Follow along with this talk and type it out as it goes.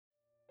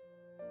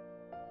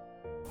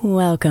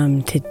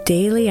Welcome to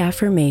Daily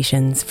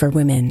Affirmations for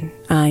Women.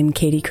 I'm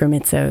Katie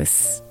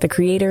Kremitzos, the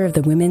creator of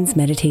the Women's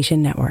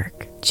Meditation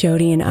Network.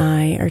 Jody and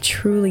I are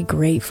truly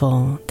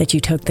grateful that you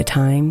took the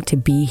time to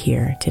be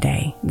here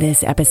today.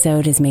 This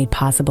episode is made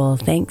possible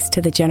thanks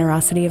to the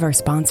generosity of our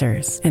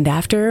sponsors. And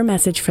after a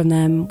message from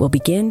them, we'll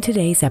begin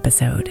today's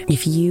episode.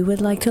 If you would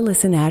like to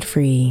listen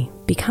ad-free,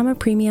 become a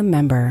premium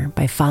member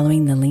by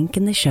following the link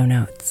in the show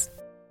notes.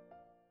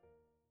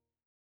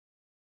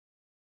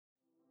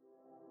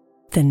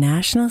 The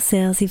national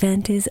sales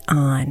event is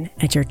on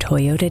at your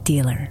Toyota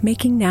dealer,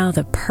 making now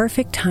the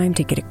perfect time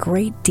to get a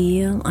great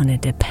deal on a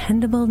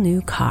dependable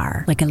new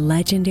car, like a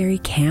legendary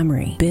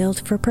Camry,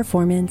 built for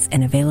performance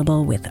and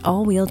available with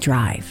all-wheel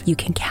drive. You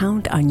can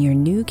count on your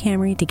new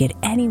Camry to get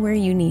anywhere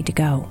you need to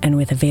go. And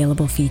with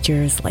available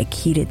features like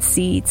heated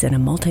seats and a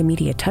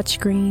multimedia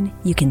touchscreen,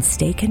 you can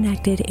stay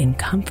connected in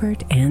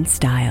comfort and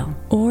style.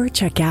 Or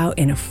check out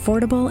an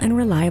affordable and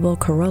reliable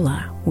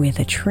Corolla with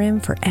a trim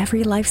for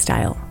every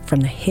lifestyle,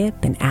 from the hip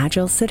and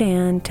agile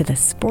sedan to the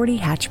sporty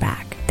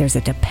hatchback. There's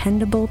a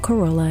dependable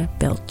Corolla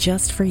built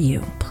just for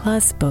you.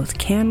 Plus, both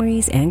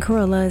Camrys and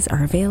Corollas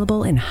are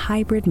available in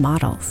hybrid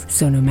models.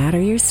 So no matter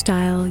your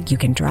style, you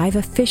can drive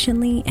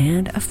efficiently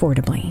and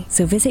affordably.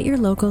 So visit your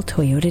local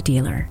Toyota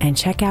dealer and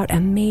check out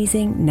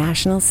amazing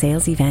national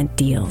sales event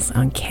deals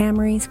on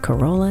Camrys,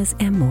 Corollas,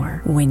 and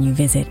more when you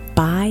visit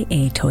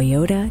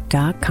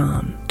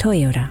buyatoyota.com.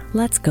 Toyota,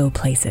 let's go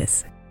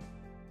places.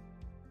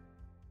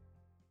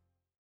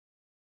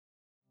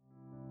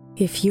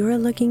 If you're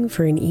looking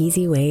for an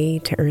easy way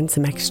to earn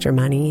some extra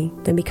money,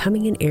 then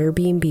becoming an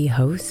Airbnb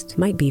host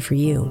might be for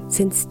you.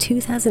 Since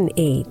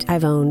 2008,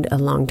 I've owned a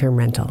long-term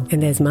rental.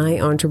 And as my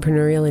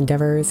entrepreneurial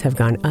endeavors have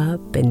gone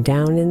up and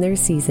down in their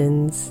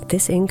seasons,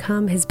 this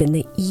income has been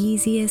the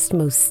easiest,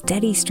 most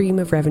steady stream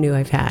of revenue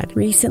I've had.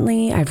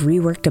 Recently, I've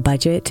reworked a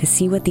budget to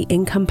see what the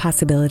income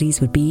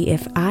possibilities would be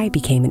if I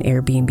became an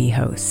Airbnb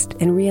host,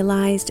 and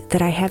realized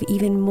that I have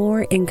even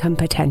more income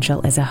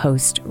potential as a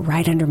host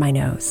right under my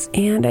nose.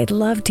 And I'd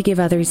love to give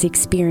others the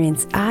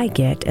experience I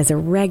get as a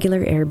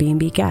regular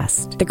Airbnb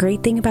guest. The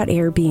great thing about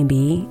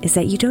Airbnb is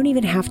that you don't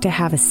even have to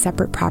have a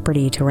separate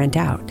property to rent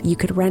out. You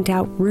could rent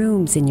out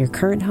rooms in your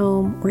current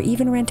home, or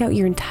even rent out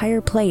your entire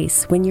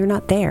place when you're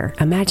not there.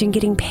 Imagine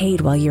getting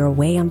paid while you're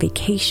away on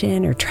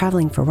vacation or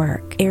traveling for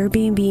work.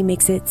 Airbnb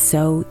makes it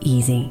so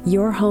easy.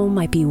 Your home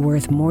might be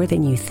worth more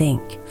than you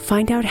think.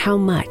 Find out how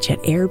much at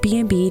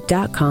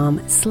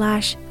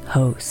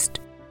airbnb.com/host.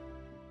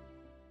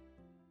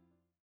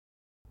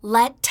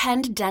 Let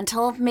Tend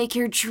Dental make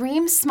your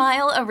dream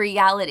smile a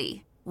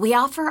reality. We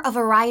offer a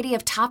variety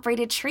of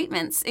top-rated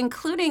treatments,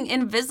 including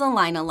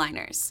Invisalign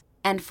aligners.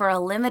 And for a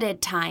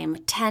limited time,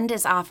 Tend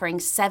is offering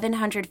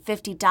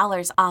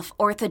 $750 off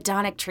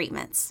orthodontic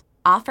treatments.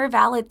 Offer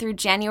valid through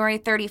January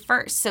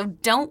 31st, so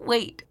don't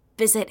wait.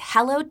 Visit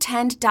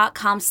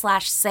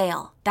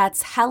hellotend.com/sale.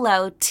 That's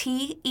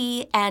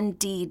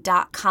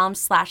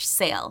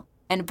hellotend.com/sale.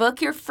 And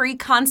book your free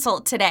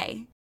consult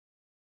today.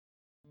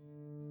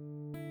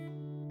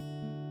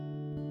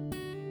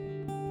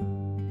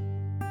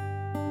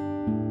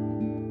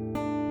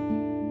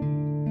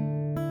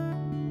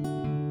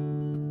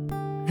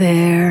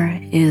 There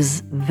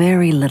is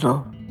very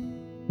little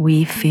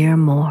we fear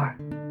more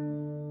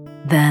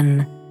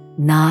than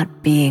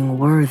not being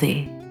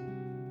worthy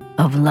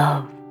of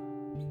love.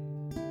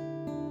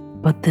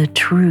 But the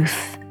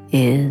truth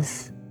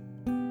is,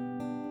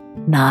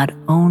 not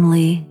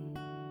only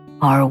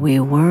are we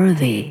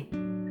worthy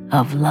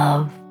of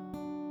love,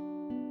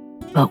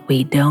 but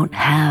we don't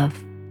have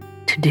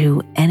to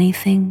do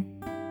anything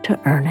to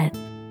earn it.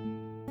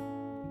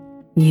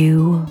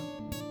 You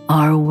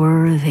are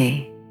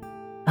worthy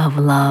of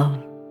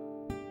love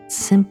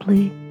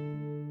simply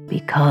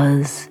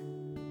because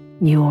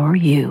you're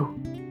you.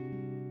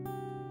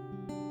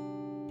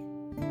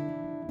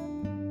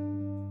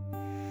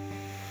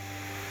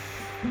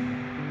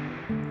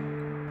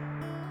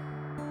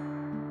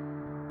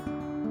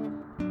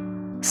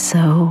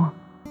 So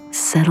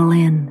settle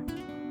in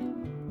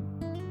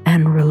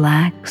and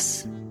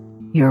relax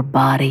your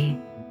body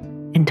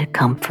into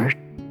comfort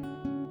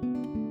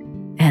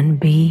and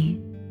be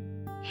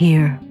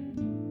here,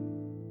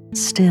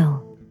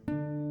 still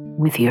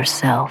with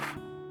yourself.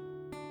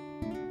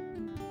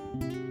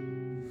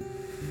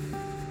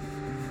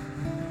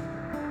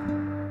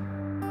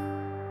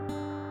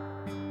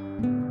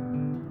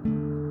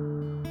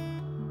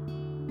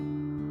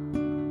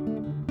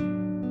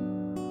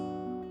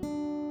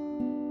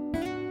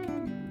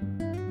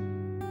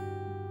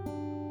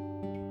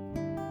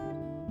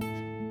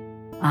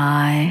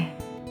 I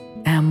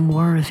am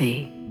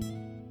worthy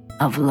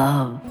of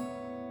love.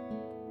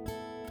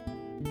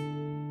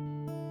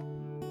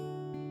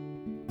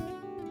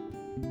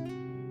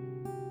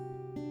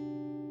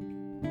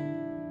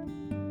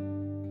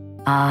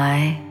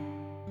 I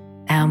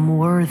am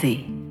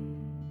worthy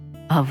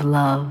of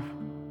love.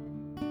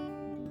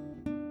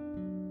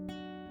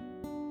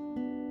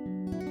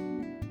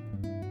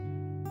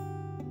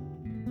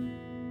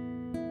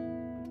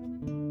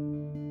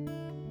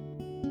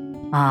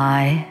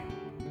 I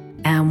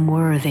am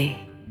worthy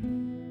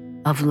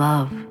of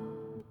love.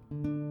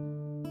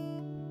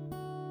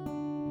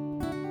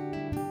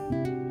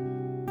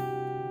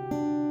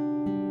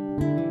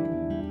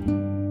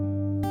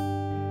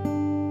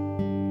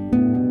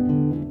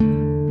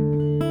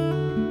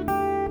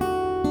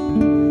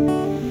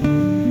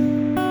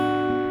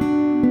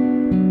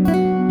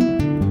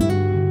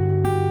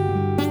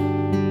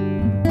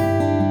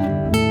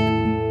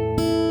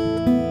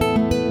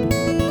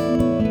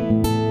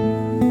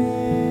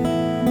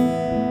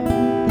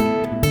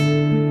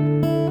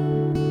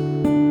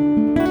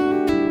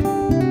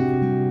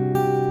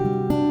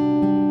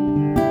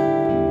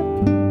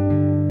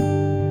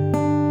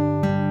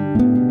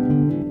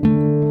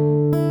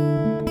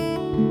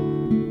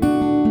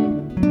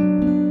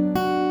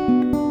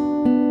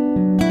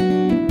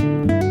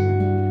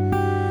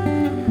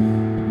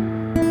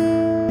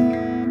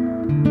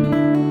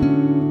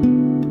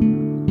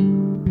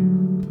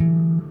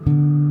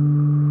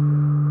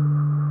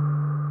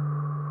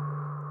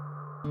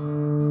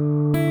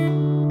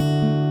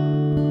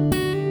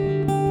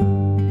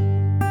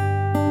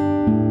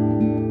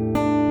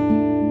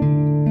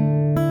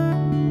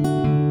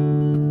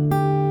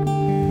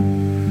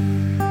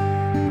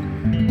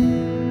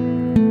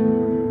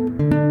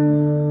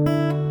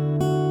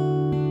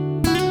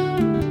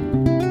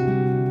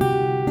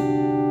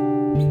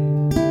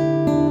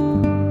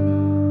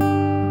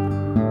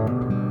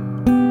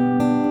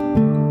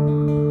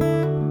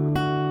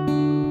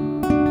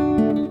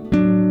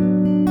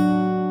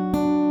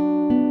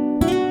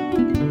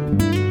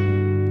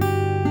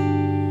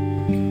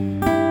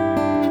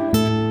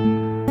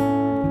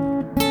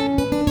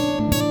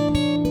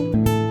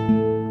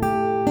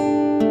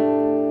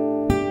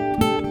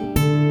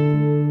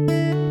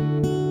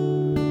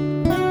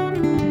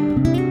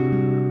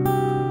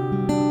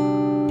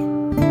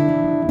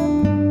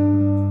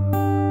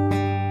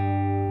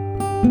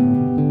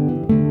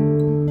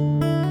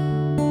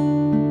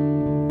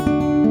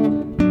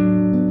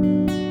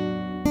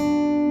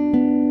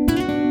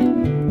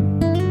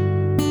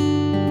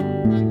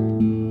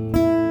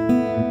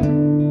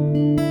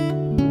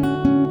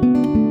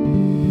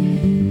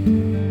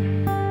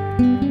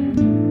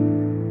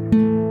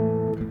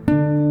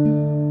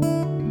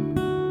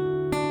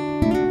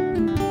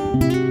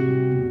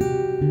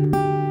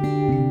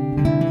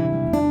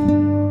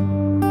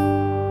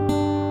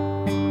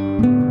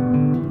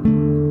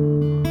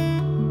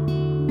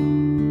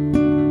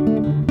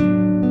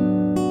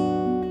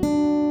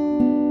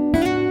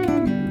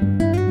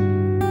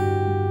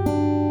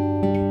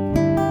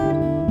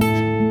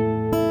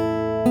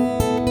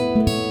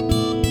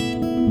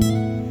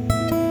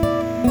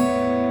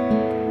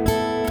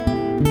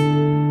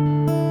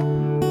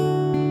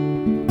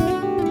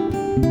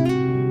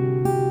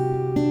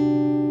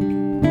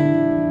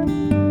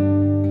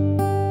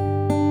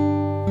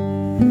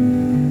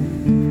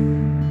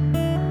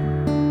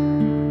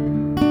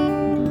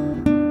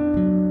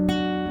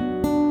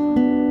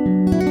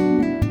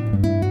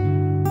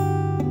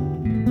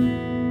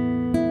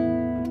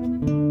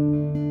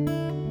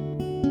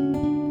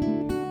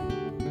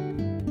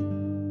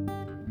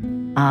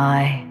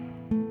 I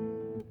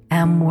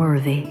am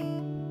worthy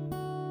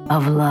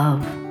of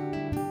love.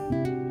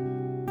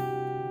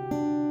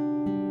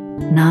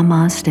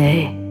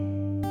 Namaste,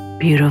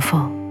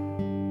 beautiful.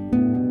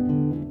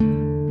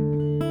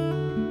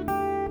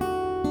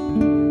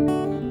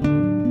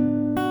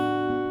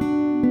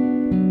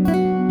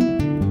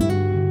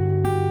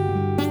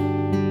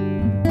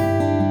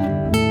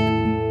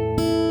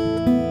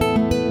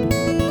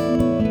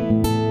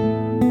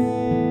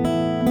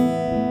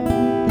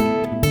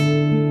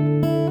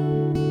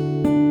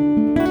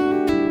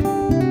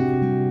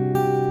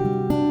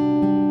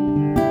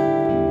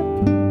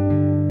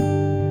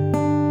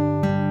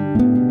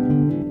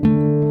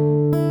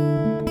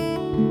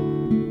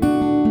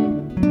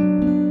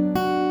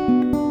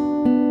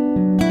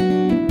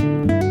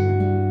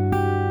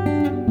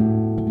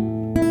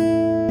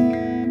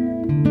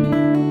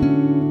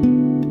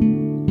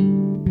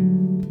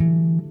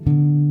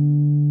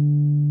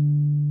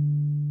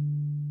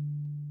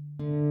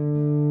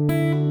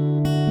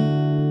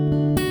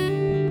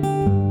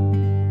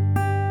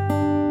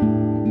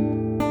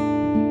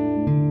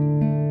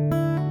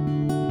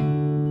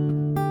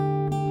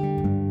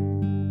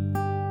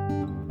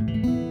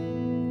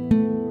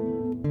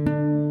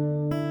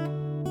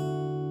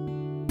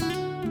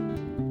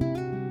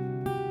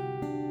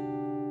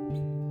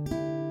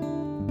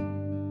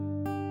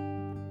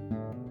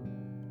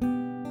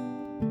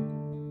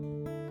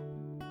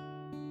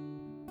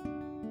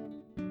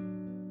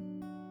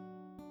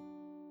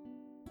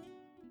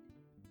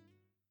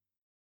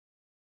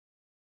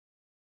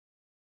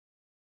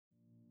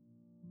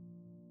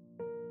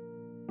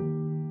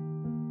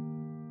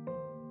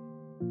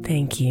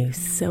 Thank you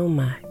so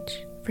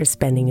much for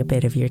spending a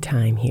bit of your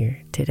time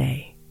here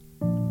today.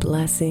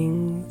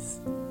 Blessings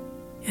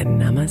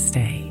and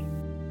namaste.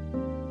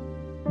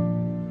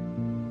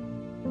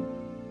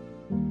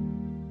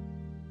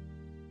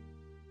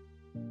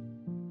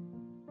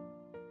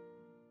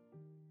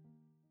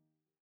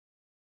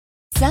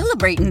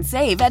 Celebrate and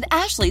save at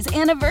Ashley's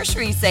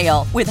Anniversary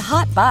Sale. With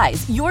Hot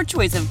Buys, your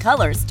choice of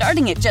colors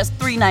starting at just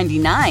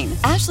 $3.99.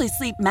 Ashley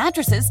Sleep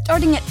mattresses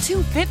starting at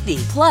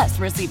 $2.50. Plus,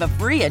 receive a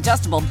free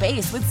adjustable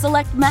base with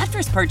select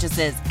mattress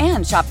purchases.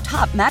 And shop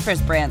top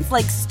mattress brands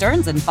like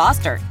Stearns &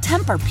 Foster,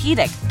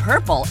 Tempur-Pedic,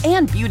 Purple,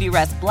 and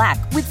Beautyrest Black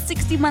with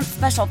 60-month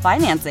special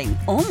financing.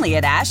 Only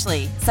at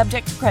Ashley.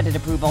 Subject to credit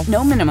approval.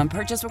 No minimum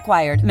purchase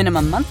required.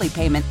 Minimum monthly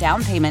payment,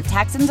 down payment,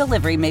 tax, and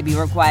delivery may be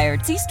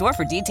required. See store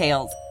for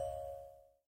details.